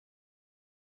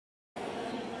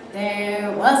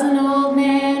There was an old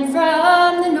man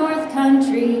from the north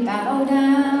country, bow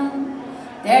down.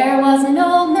 There was an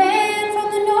old man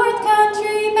from the north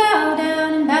country, bow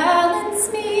down and balance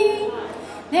me.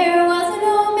 There was an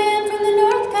old man from the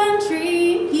north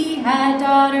country, he had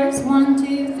daughters 1,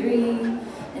 2, 3.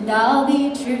 And I'll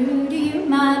be true to you,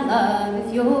 my love,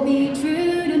 if you'll be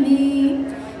true to me.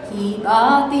 He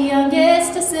bought the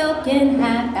youngest a silken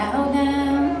hat, bow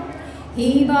down.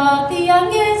 He bought the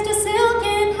youngest a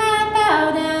silken hat,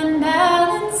 bow down,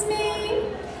 balance me.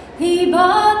 He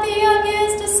bought the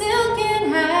youngest a silken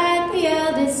hat, the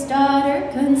eldest daughter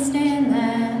couldn't stand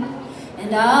that.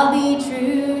 And I'll be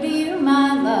true to you,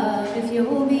 my love, if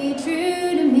you'll be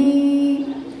true to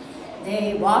me.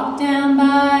 They walked down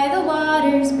by the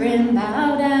water's brim,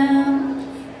 bow down.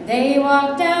 They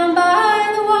walked down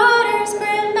by the water's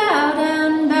brim, bow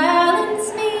down,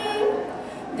 balance me.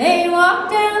 They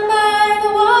walked down by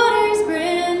the water's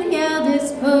brim, the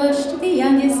eldest pushed the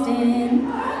youngest in.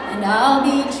 And I'll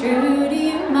be true to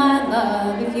you, my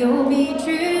love, if you'll be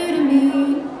true to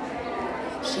me.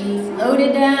 She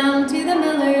floated down to the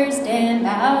miller's den,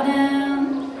 bow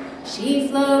down. She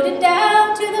floated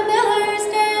down to the miller's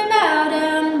den, bow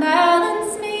down,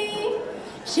 balance me.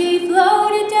 She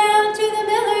floated down to the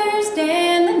miller's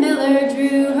den, the miller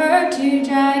drew her to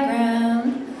dry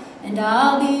ground. And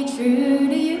I'll be true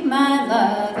to you, my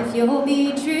love, if you'll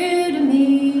be true to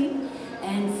me.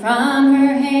 And from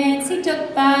her hands he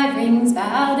took 5 rings,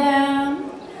 bow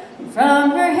down. And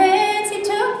from her hands he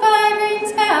took 5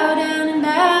 rings, bow down and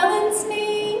balance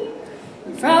me.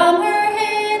 And from her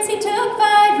hands he took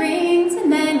 5 rings,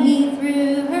 and then he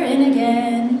threw her in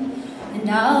again. And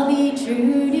I'll be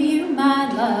true to you,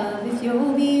 my love, if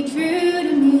you'll be true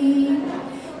to me.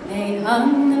 They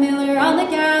hung the miller on the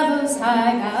gallows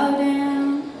high, bow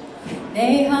down.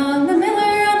 They hung the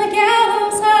miller on the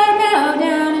gallows high, bow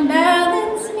down and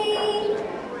balance me.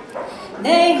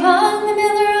 They hung the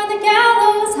miller on the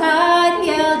gallows high,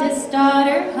 the eldest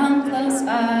daughter hung close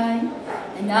by.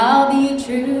 And I'll be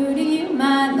true to you,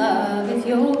 my love, if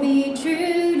you'll be